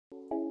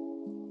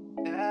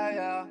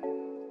yeah.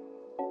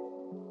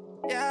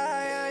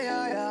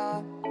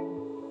 Yeah.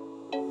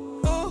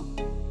 Ooh,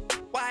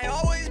 why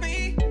always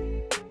me?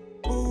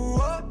 Ooh,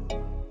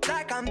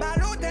 like I'm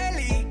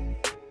Balotelli.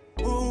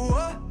 Ooh,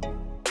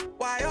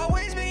 why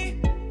always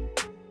me?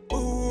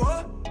 Ooh,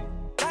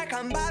 like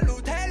I'm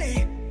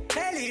Balotelli.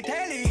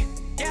 Telly,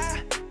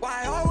 yeah.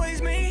 Why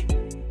always me?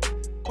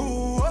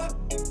 Ooh,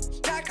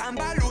 like I'm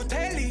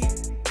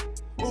Balotelli.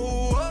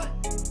 Ooh,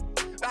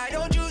 why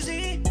don't you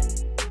see?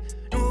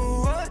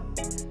 Ooh,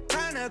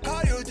 trying to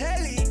call you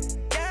Telly.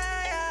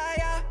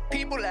 Yeah.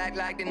 People act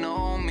like they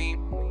know me,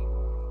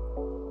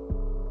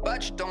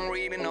 but you don't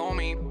really know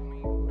me.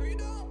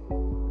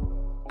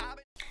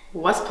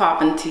 What's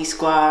poppin', T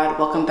Squad?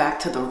 Welcome back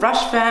to the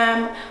Rush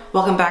Fam.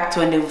 Welcome back to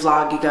a new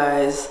vlog, you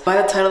guys.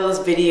 By the title of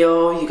this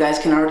video, you guys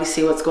can already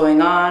see what's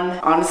going on.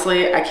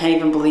 Honestly, I can't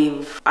even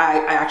believe I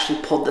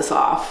actually pulled this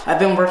off. I've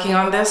been working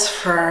on this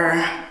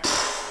for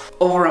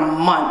over a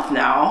month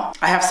now.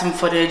 I have some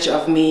footage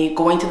of me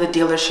going to the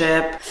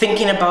dealership,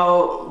 thinking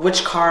about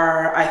which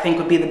car I think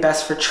would be the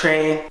best for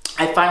Trey.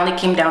 I finally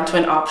came down to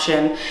an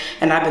option,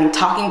 and I've been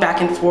talking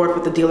back and forth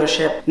with the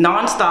dealership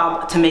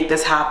non-stop to make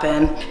this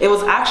happen. It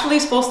was actually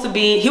supposed to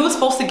be, he was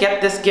supposed to get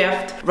this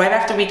gift right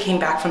after we came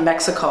back from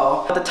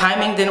Mexico. But the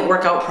timing didn't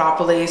work out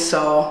properly,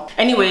 so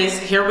anyways,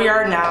 here we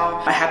are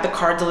now. I had the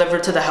car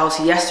delivered to the house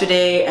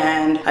yesterday,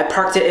 and I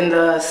parked it in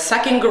the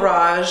second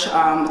garage.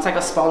 It's like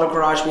a smaller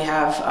garage we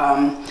have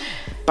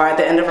by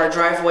the end of our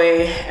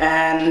driveway,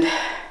 and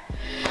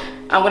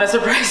I'm gonna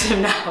surprise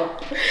him now.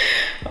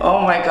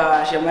 Oh my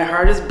gosh, yeah, my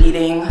heart is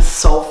beating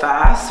so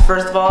fast.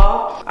 First of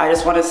all, I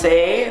just want to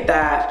say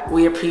that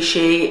we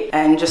appreciate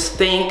and just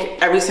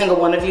thank every single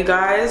one of you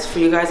guys, for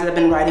you guys that have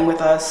been riding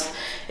with us.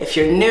 If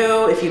you're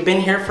new, if you've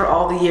been here for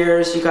all the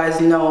years, you guys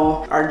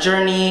know our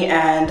journey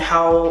and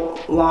how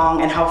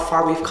long and how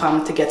far we've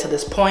come to get to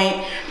this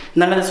point.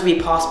 None of this would be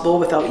possible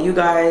without you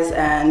guys,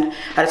 and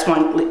I just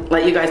want to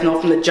let you guys know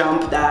from the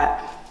jump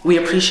that we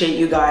appreciate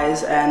you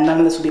guys, and none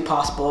of this would be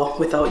possible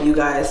without you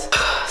guys.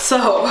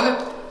 So,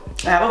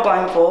 I have a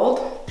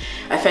blindfold.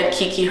 I fed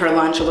Kiki her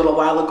lunch a little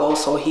while ago,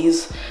 so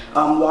he's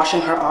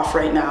washing her off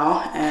right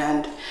now,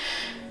 and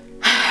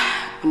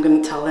I'm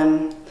gonna tell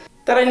him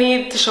that I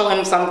need to show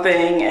him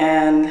something,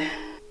 and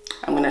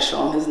I'm gonna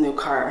show him his new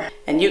car.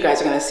 And you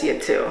guys are gonna see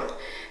it too.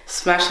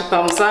 Smash the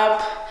thumbs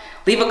up.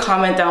 Leave a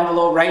comment down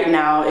below right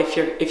now if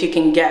you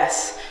can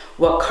guess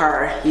what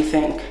car you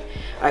think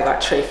I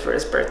got Trey for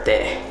his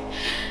birthday.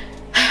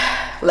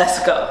 Let's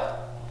go.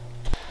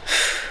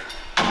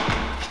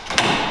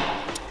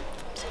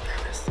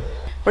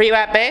 Where you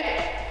at, babe?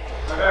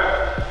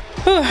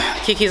 Whew,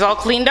 Kiki's all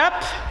cleaned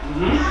up.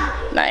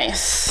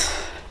 Nice.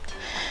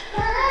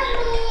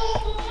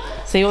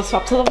 Say what's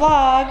up to the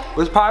vlog.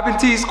 What's poppin',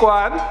 T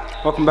Squad?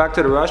 Welcome back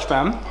to the Rush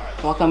Fam.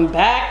 Welcome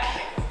back.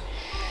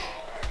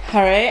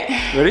 All right.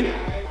 Ready?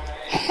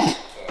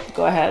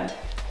 Go ahead.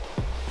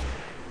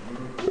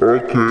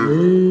 Okay.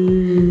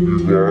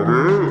 You got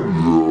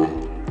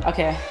it?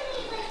 Okay.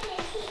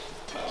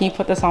 Can you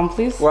put this on,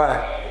 please?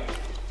 Why?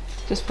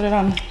 Just put it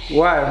on.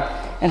 Why?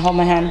 And hold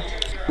my hand.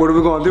 What are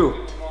we gonna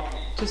do?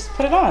 Just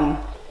put it on.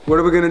 What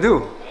are we gonna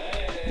do?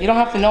 You don't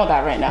have to know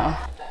that right now.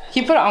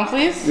 Can you put it on,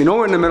 please? You know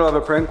we're in the middle of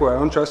a prank war. I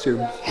don't trust you.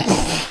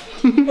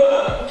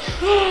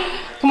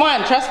 Come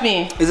on, trust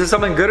me. Is it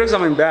something good or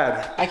something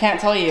bad? I can't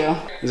tell you.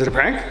 Is it a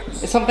prank?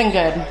 It's something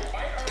good.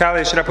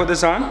 Callie, should I put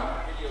this on?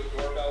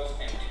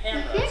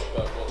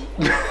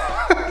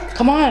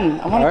 Come on,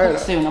 I want to cook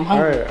soon. I'm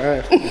hungry. All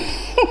right.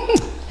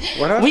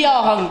 What We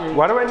all hungry.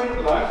 Why do I need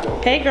a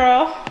blindfold? Hey,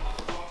 girl.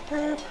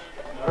 Why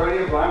do I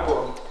need a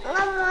blindfold?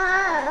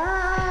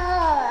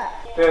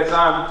 Hey,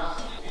 Sam.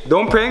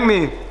 Don't prank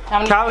me. How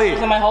many Callie.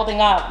 pictures am I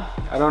holding up?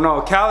 I don't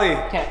know. Callie.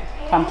 Okay,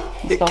 come.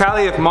 Let's go.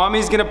 Callie, if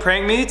mommy's gonna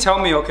prank me, tell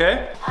me,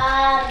 okay?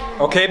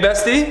 Okay,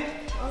 bestie?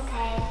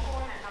 Okay.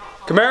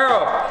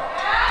 Camaro!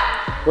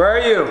 Where are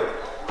you?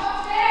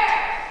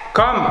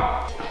 Come!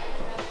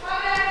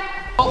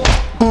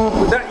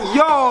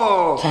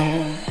 Yo!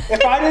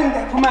 If I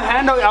didn't put my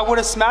hand out, I would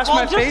have smashed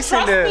my face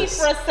in this.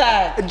 Just trust me for a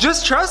sec.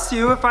 Just trust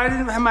you. If I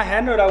didn't have my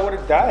hand out, I would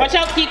have died. Watch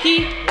out,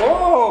 Kiki.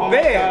 Whoa, Oh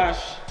babe. my gosh.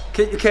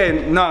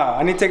 Okay, nah,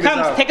 I need to take this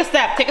out. Come, take a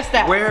step, take a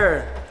step.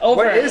 Where? Over.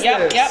 Where is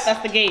this? Yep,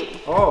 that's the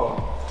gate. Oh.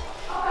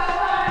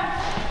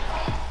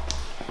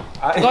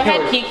 Go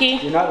ahead, Kiki.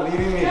 You're not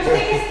leading me. Just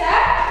take a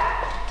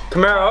step.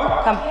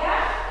 Camaro. Come.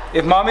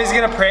 If mommy's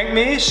gonna prank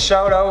me,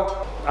 shout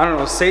out. I don't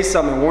know, say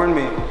something, warn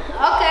me.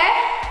 Okay.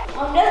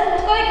 This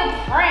looks like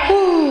a prank.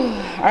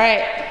 All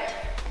right.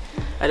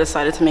 I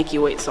decided to make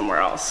you wait somewhere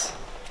else.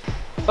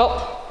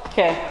 Oh,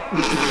 okay.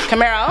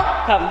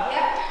 Camaro, come.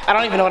 Yep. I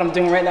don't even know what I'm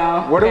doing right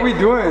now. What are we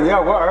doing? Yeah,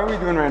 what are we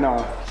doing right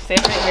now? Stay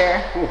right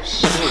here. Oh,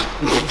 shit.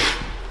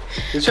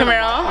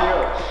 Camaro,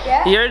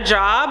 Yeah? your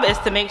job is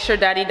to make sure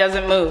Daddy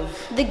doesn't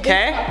move. The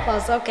gate's not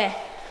closed, okay.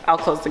 I'll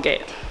close the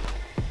gate.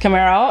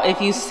 Camaro, if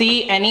you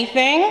see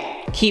anything,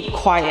 keep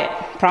quiet.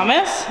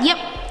 Promise? Yep.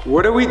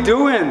 What are we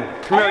doing?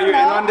 Camaro, you're in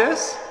on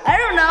this? I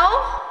don't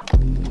know.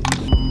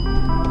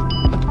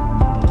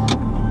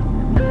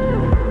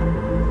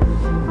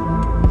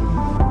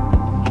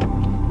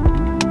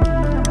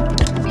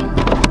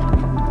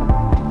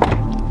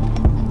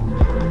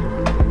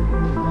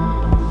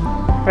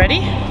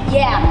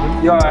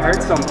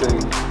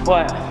 something.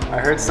 What? I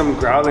heard some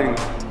growling.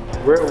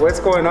 What's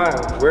going on?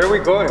 Where are we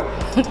going?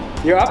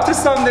 You're up to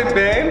something,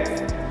 babe.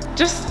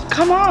 Just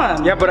come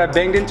on. Yeah, but I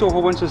banged into a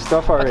whole bunch of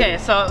stuff already. Okay,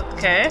 so,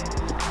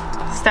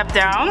 step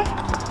down.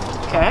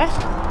 Okay.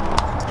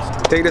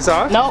 Take this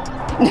off? Nope.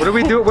 What do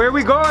we do? Where are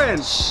we going?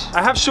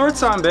 I have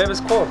shorts on, babe. It's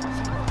cold.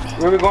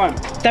 Where are we going?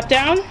 Step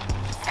down.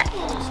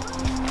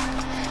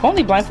 I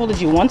only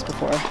blindfolded you once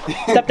before.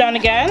 Step down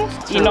again.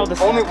 You know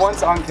this. Only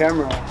once on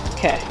camera.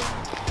 Okay.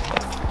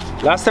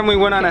 Last time we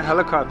went on a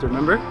helicopter,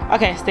 remember?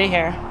 Okay, stay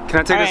here.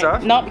 Can I take this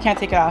off? Nope, you can't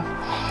take it off.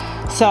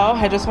 So,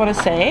 I just want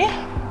to say,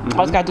 I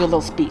always gotta do a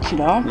little speech, you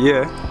know?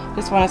 Yeah.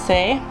 Just want to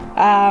say,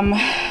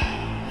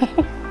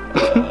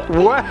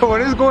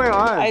 What is going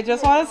on? I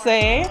just want to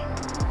say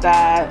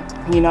that,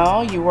 you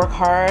know, you work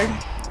hard.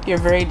 You're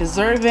very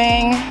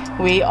deserving.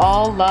 We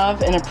all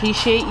love and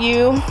appreciate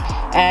you.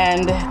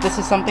 And this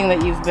is something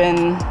that you've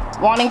been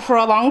wanting for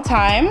a long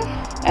time.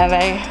 And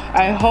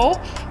I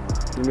hope,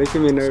 You're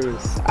making me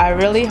nervous. I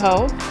really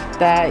hope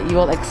that you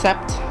will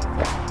accept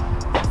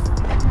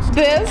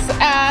this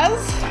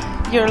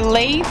as your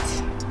late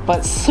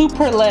but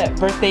super lit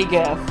birthday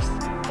gift.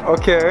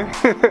 Okay.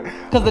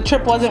 Because the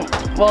trip wasn't,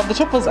 well, the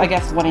trip was, I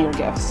guess, one of your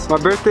gifts. My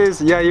birthday's,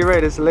 yeah, you're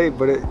right, it's late,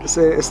 but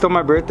it's still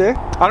my birthday.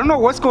 I don't know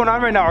what's going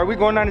on right now. Are we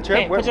going on a trip?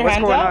 Okay, put your what's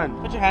hands going out.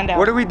 on? Put your hand out.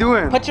 What are we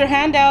doing? Put your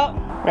hand out.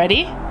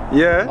 Ready?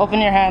 Yeah. Open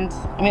your hands.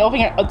 I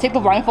mean, take the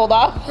blindfold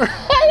off.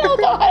 I don't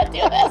know how to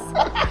do this.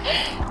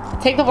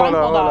 Take the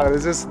blindfold off. Hold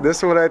on. Is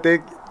this what I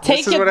think?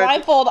 Take your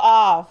blindfold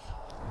off.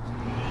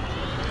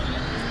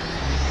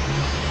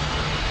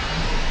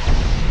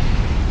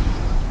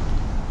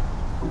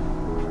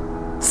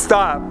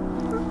 Stop.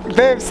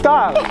 Babe,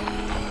 stop.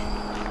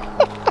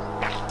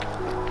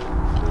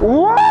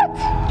 What?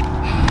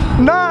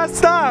 Nah,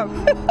 stop.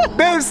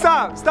 Babe,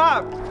 stop.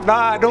 Stop.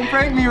 Nah, don't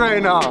prank me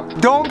right now.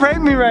 Don't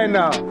prank me right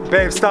now.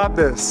 Babe, stop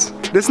this.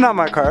 This is not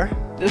my car.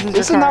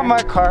 This is not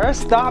my car.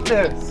 Stop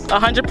this.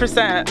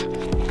 100%.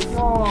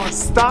 No,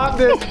 stop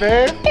this,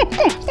 babe.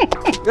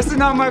 This is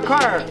not my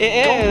car. It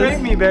is. Don't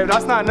prank me, babe.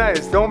 That's not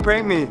nice. Don't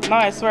prank me. No,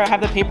 I swear, I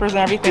have the papers and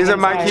everything. These are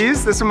my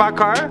keys. This is my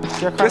car.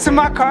 Your car. This is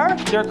my car.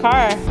 It's your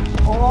car.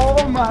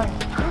 Oh my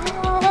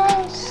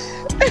gosh.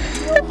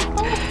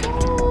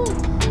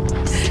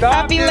 Stop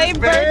Happy this, late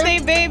babe. birthday,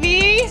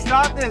 baby.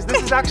 Stop this.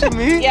 This is actually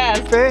me? Yes.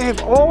 Babe,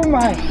 oh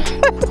my.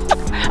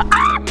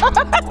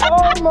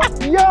 Oh my,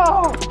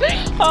 yo.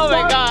 Oh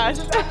my gosh.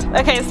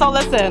 Okay, so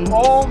listen.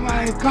 Oh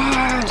my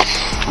gosh.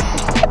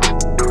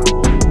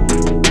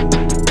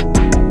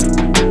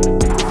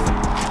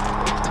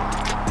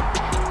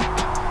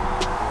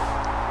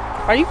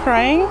 Are you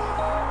crying?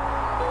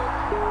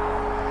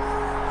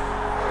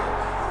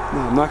 No,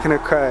 I'm not gonna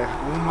cry.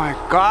 Oh my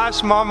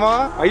gosh,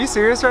 mama. Are you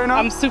serious right now?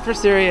 I'm super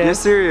serious. You're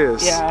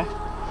serious? Yeah.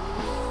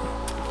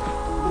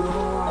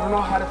 I don't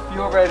know how to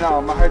feel right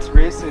now. My heart's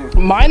racing.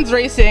 Mine's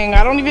racing.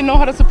 I don't even know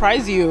how to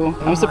surprise you.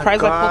 I'm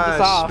surprised I pulled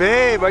this off.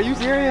 Babe, are you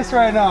serious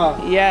right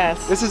now?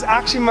 Yes. This is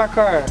actually my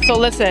car. So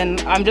listen,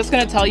 I'm just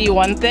gonna tell you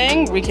one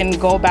thing. We can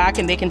go back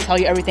and they can tell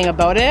you everything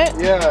about it.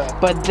 Yeah.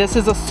 But this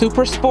is a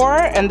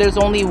Supersport and there's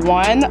only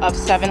one of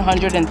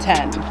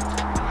 710.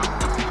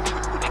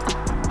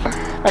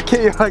 I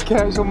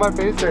can't show my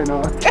face right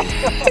now.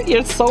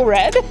 You're so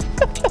red.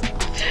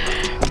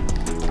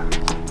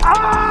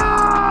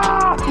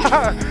 Ah!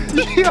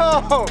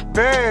 Yo,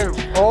 babe.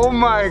 Oh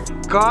my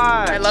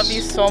gosh. I love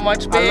you so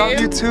much, babe. I love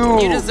you too.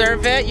 You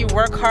deserve it. You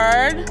work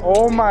hard.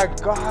 Oh my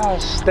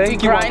gosh.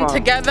 Thank you, Grind mama.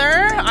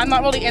 together. I'm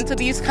not really into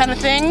these kind of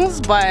things,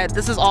 but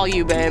this is all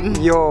you, babe.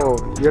 Yo,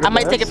 you're the I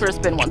might take it best. for a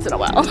spin once in a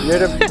while. You're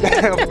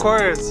the, of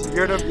course.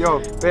 You're the, yo,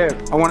 babe.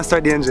 I want to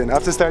start the engine. I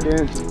have to start the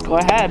engine. Go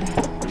ahead.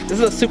 This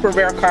is a super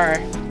rare car.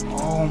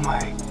 Oh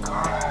my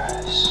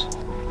gosh.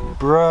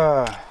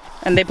 Bruh.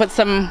 And they put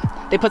some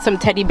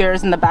teddy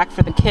bears in the back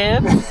for the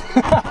kids.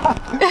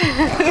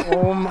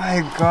 Oh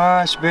my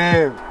gosh,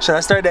 babe. Should I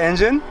start the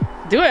engine?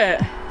 Do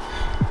it.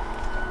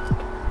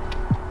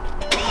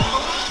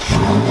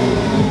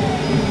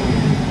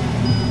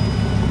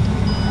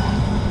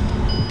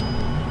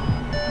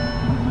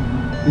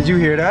 Did you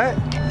hear that?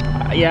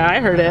 Yeah, I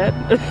heard it.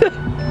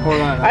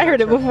 Hold on. I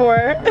heard it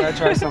before. I gotta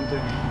try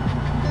something.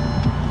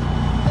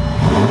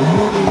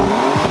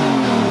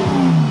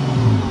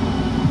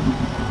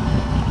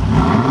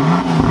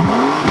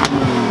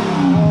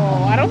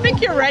 I don't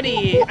think you're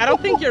ready. I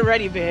don't think you're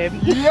ready, babe.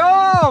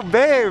 Yo,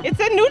 babe. It's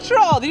in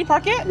neutral. Did you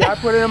park it? Yeah, I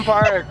put it in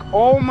park.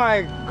 Oh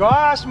my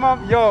gosh,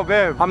 mom. Yo,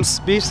 babe. I'm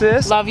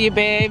speechless. Love you,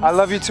 babe. I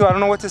love you too. I don't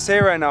know what to say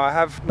right now. I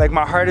have, like,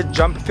 my heart is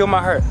jumping. Feel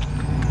my heart.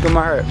 Feel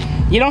my heart.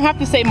 You don't have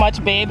to say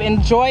much, babe.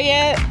 Enjoy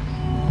it.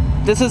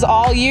 This is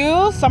all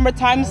you.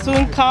 Summertime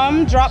soon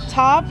come. Drop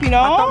top, you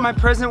know? I thought my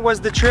present was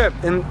the trip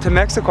to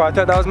Mexico. I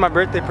thought that was my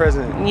birthday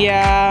present.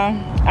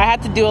 Yeah. I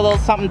had to do a little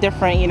something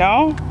different, you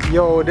know?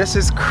 Yo, this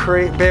is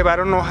crazy. Babe, I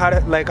don't know how to,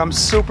 like, I'm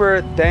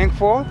super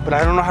thankful, but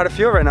I don't know how to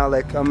feel right now.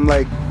 Like,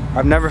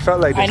 I've never felt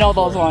like this I know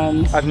before. those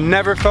ones. I've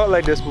never felt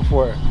like this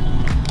before.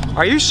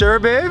 Are you sure,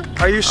 babe?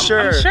 Are you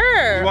sure? I'm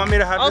sure. You want me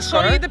to have this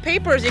car? I'll show you the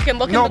papers. You can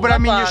look in the No, but I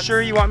glove mean, box. you're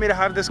sure you want me to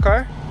have this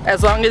car?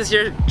 As long as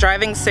you're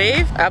driving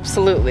safe,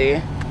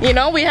 absolutely. You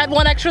know, we had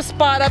one extra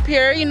spot up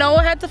here. You know,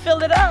 I had to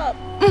fill it up.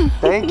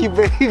 Thank you,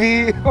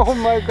 baby. Oh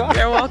my God.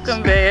 You're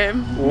welcome,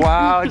 babe.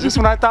 Wow, just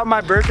when I thought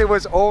my birthday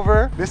was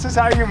over, this is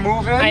how you're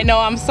moving? I know,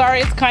 I'm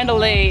sorry it's kind of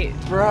late.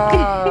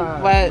 Bruh.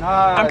 But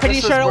nah, I'm pretty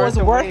this is sure it was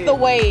worth the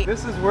wait.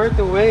 This is worth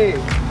the wait.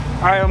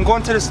 All right, I'm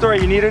going to the store.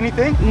 You need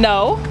anything?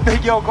 No.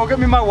 Yo, go get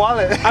me my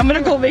wallet. I'm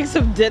gonna go make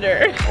some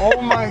dinner.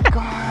 Oh my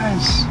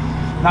gosh.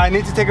 Now I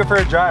need to take it for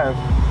a drive.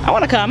 I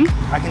wanna come.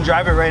 I can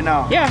drive it right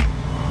now. Yeah.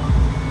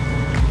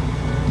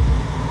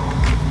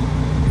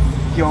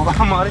 Yo,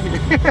 I'm out of here.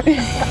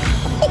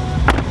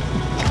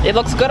 It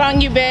looks good on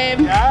you,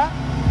 babe. Yeah?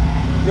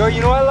 Yo, you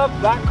know I love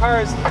black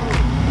cars too.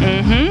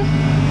 Mm-hmm.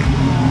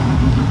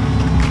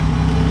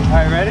 All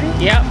right, ready?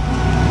 Yep.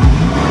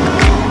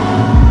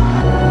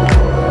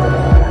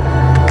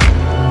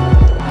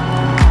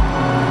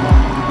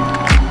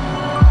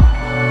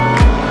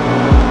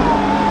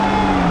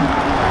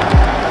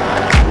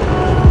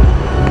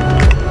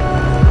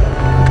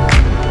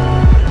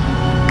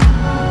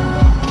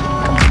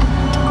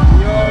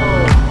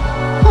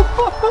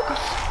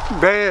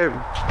 Babe,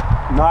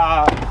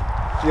 nah.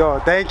 Yo,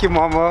 thank you,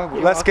 mama.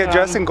 Let's get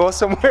dressed and go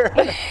somewhere.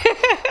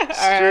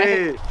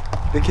 Straight.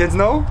 The kids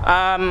know?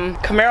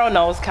 Camaro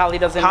knows, Callie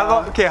doesn't know.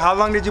 Long, okay, how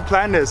long did you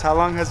plan this? How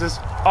long has this?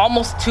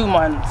 Almost 2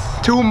 months.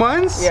 2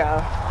 months?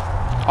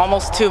 Yeah.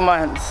 Almost 2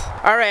 months.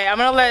 All right, I'm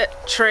gonna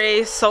let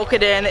Trey soak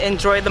it in,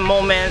 enjoy the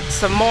moment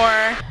some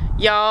more.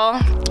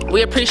 Y'all,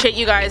 we appreciate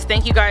you guys.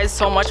 Thank you guys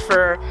so much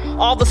for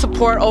all the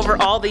support over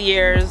all the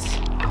years.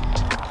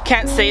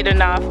 Can't say it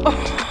enough.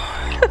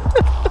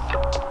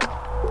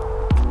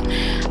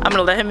 I'm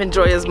gonna let him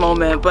enjoy his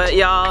moment. But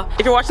y'all,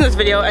 if you're watching this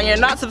video and you're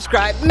not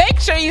subscribed, make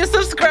sure you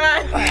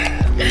subscribe.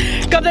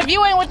 Cause if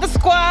you ain't with the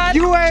squad,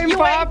 you ain't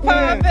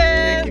poppin'.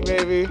 Thank you,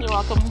 baby. You're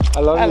welcome.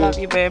 I love you. I love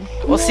you, babe.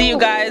 We'll see you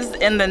guys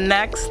in the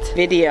next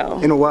video.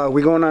 In a while,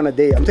 we're going on a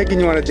date. I'm taking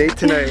you on a date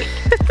tonight.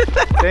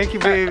 Thank you,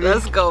 baby.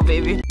 Let's go,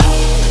 baby.